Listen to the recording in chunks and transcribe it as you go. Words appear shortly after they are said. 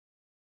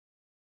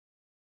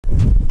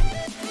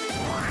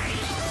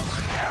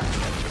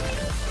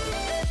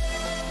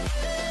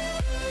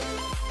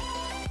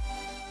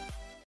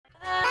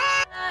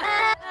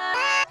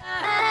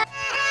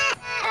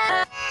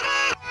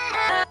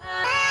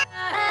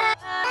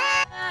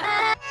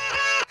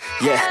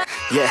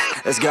Yeah,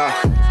 let's go.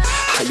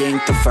 I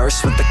ain't the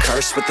first with the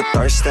curse, with the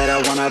thirst that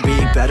I wanna be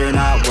better,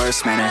 not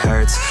worse, man it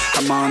hurts.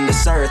 I'm on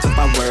this earth with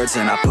my words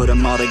and I put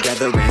them all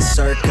together,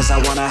 insert, cause I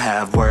wanna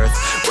have worth.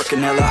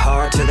 Working hella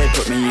hard till they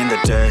put me in the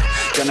dirt.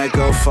 Gonna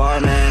go far,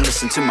 man,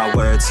 listen to my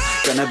words.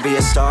 Gonna be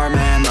a star,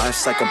 man,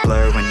 life's like a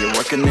blur. When you're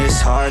working this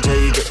hard, yeah,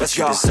 you get what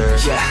you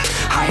deserve. Yeah,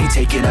 I ain't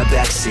taking a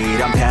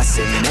backseat, I'm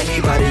passing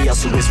anybody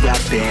else who is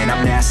rapping.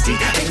 I'm nasty,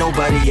 ain't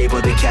nobody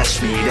able to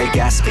catch me. They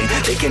gasping,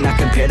 they cannot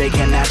compare, they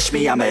can't match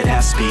me. I'm at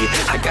half speed,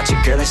 I got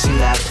your girl and she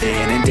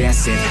laughing and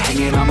dancing,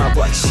 hanging on my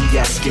butt, she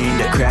asking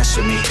to crash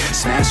with me,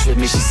 smash with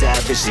me, she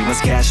savage, she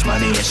wants cash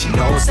money, and she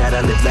knows that I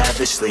live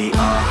lavishly.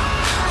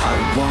 I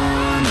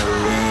wanna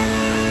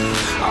live,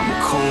 I'm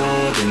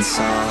cold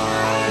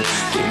inside,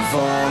 gave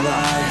all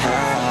I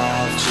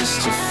have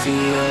just to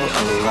feel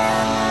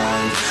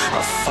alive.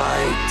 I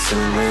fight to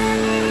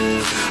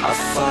live, I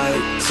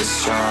fight to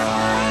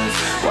strive,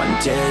 one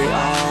day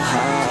I'll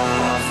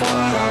have what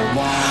I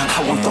want.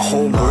 I want the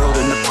whole world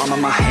in the palm of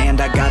my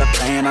hand, I got a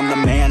plan, I'm the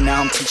man,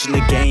 now I'm teaching the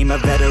game, a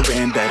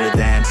veteran, better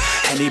than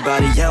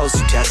anybody else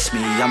who tests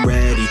me. I'm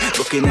ready,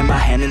 looking at my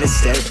hand and it's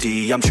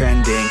steady, I'm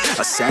trending,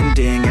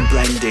 ascending and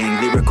blending,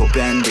 lyrical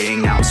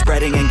bending, now I'm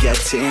spreading and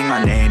getting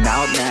my name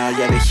out now,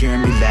 yeah they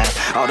hearing me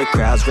laugh, all the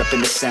crowds repping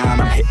the sound,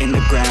 I'm hitting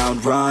the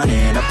ground,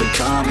 running, up and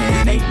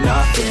coming, ain't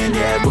nothing,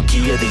 yeah,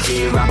 rookie of the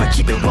year, I'ma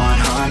keep it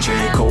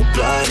 100,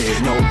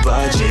 cold-blooded, no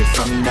budget,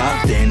 from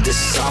nothing to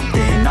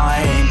something,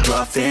 I ain't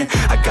bluffing,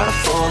 I got a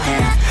full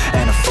hand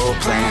and a full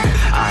plan,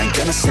 I ain't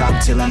gonna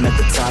stop till I'm at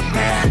the top,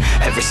 man,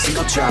 every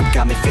single drop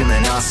got me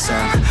feeling awesome,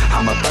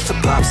 I'm about to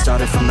pop,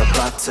 started from the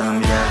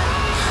bottom, yeah,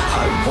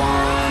 I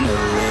wanna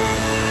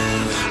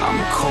live, I'm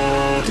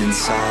cold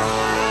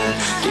inside,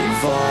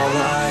 gave all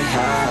I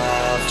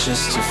have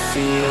just to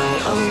feel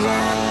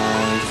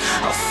alive,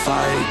 I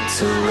fight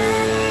to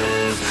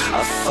live,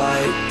 I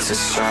fight to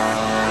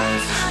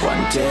strive,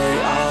 one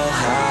day I'll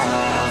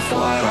have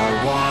what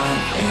I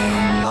want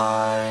in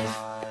life.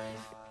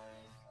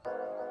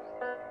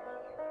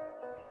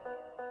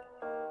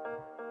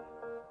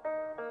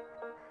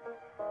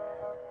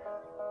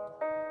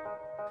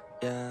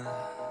 Yeah.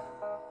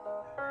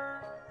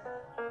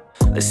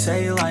 They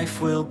say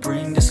life will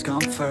bring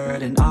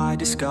discomfort, and I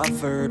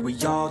discovered we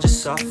all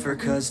just suffer,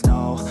 cause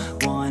no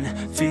one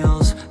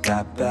feels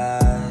that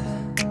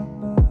bad.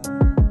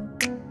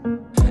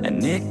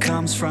 And it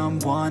comes from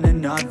one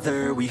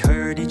another, we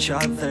hurt each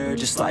other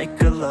just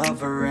like a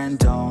lover, and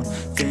don't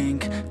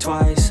think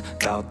twice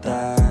about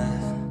that.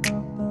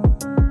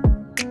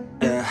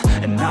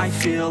 And I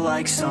feel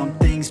like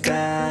something's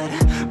bad,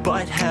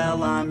 but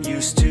hell, I'm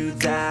used to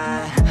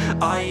that.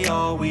 I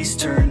always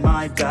turn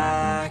my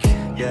back,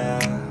 yeah.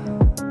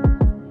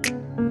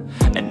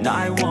 And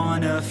I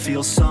wanna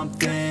feel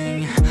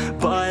something,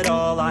 but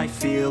all I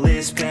feel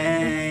is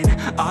pain.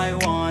 I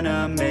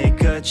wanna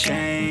make a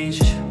change,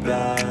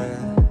 but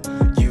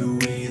you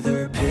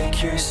either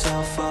pick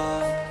yourself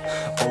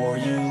up or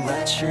you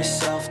let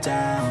yourself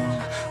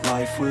down.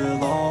 Life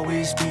will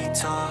always be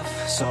tough,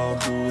 so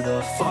who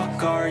the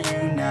fuck are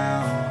you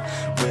now?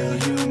 Will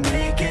you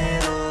make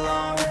it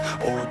alone,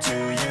 or do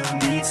you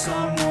need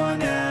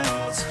someone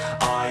else?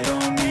 I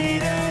don't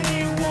need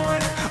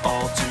anyone,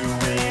 I'll do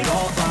it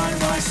all by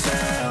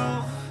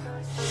myself.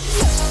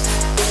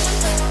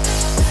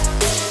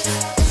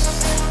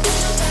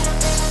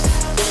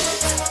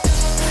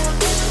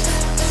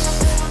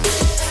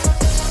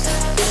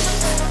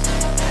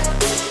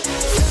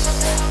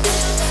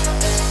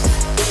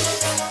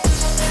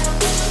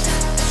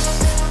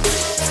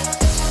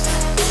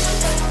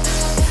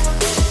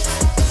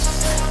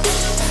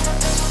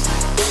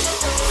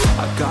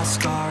 Got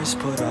scars,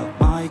 put up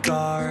my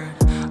guard,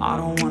 I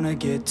don't wanna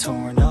get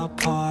torn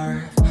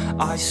apart.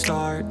 I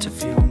start to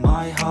feel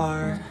my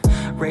heart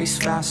race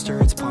faster,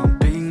 it's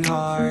pumping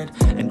hard,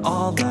 and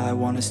all I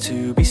want is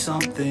to be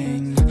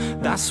something.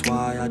 That's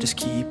why I just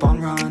keep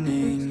on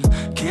running,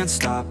 can't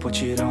stop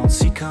what you don't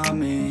see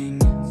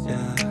coming.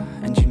 Yeah,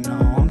 and you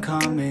know I'm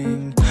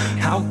coming.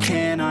 How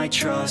can I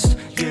trust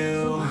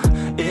you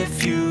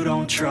if you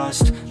don't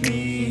trust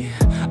me?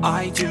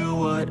 I do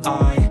what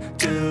I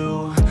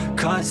do,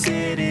 cause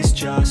it is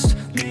just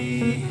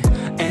me,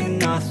 and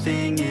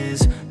nothing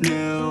is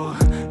new.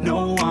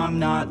 No, I'm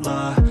not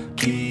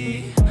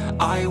lucky,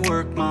 I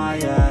work my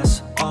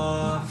ass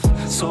off,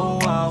 so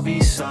I'll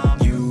be some.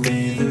 You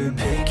either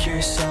pick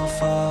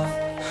yourself up,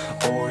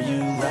 or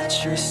you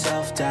let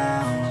yourself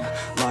down.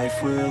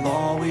 Life will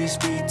always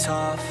be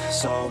tough,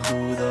 so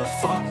who the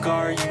fuck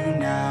are you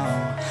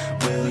now?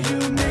 Will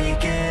you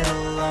make it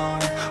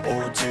alone,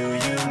 or do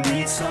you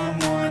need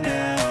someone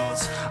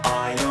else?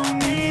 I don't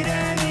need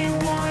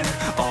anyone,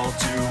 I'll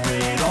do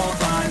it all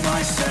by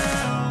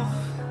myself.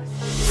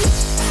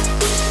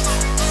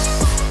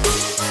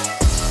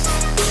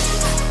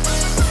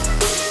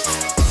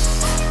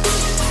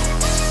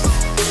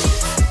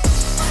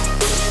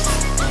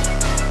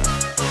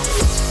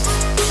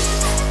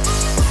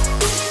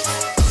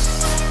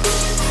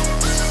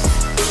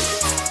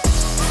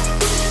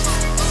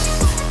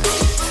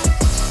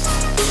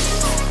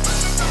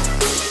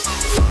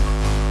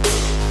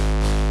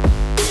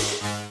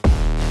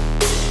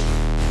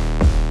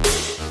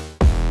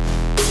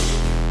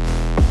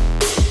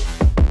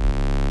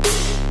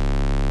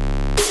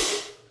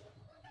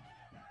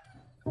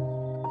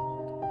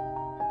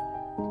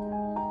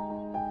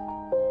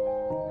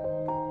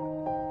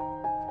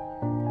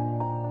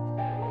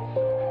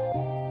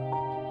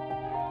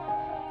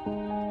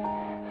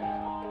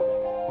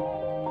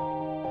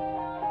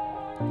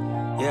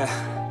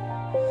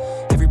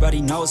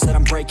 Everybody knows that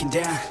I'm breaking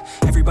down.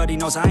 Everybody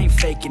knows I ain't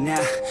faking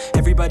now.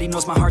 Everybody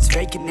knows my heart's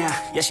vacant now.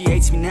 Yeah, she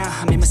hates me now,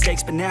 I made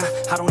mistakes but now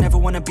I don't ever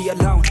wanna be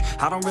alone.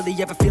 I don't really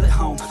ever feel at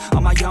home.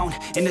 On my own,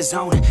 in the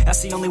zone,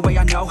 that's the only way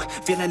I know.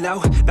 Feeling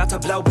low, about to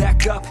blow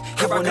back up.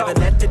 I won't ever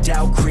let the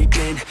doubt creep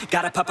in.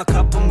 Gotta pop a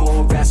couple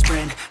more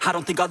aspirin. I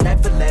don't think I'll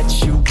ever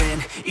let you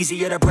in.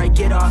 Easier to break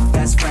it off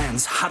best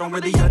friends. I don't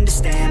really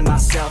understand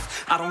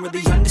myself. I don't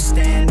really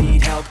understand,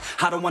 need help.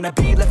 I don't wanna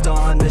be left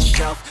on the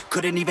shelf.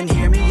 Couldn't even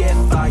hear me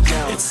if I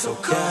yelled. It's so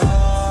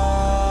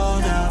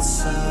cold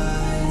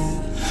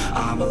outside,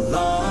 I'm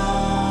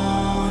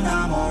alone,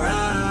 I'm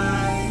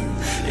alright.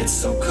 It's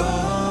so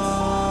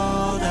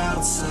cold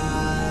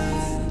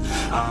outside,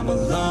 I'm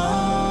alone.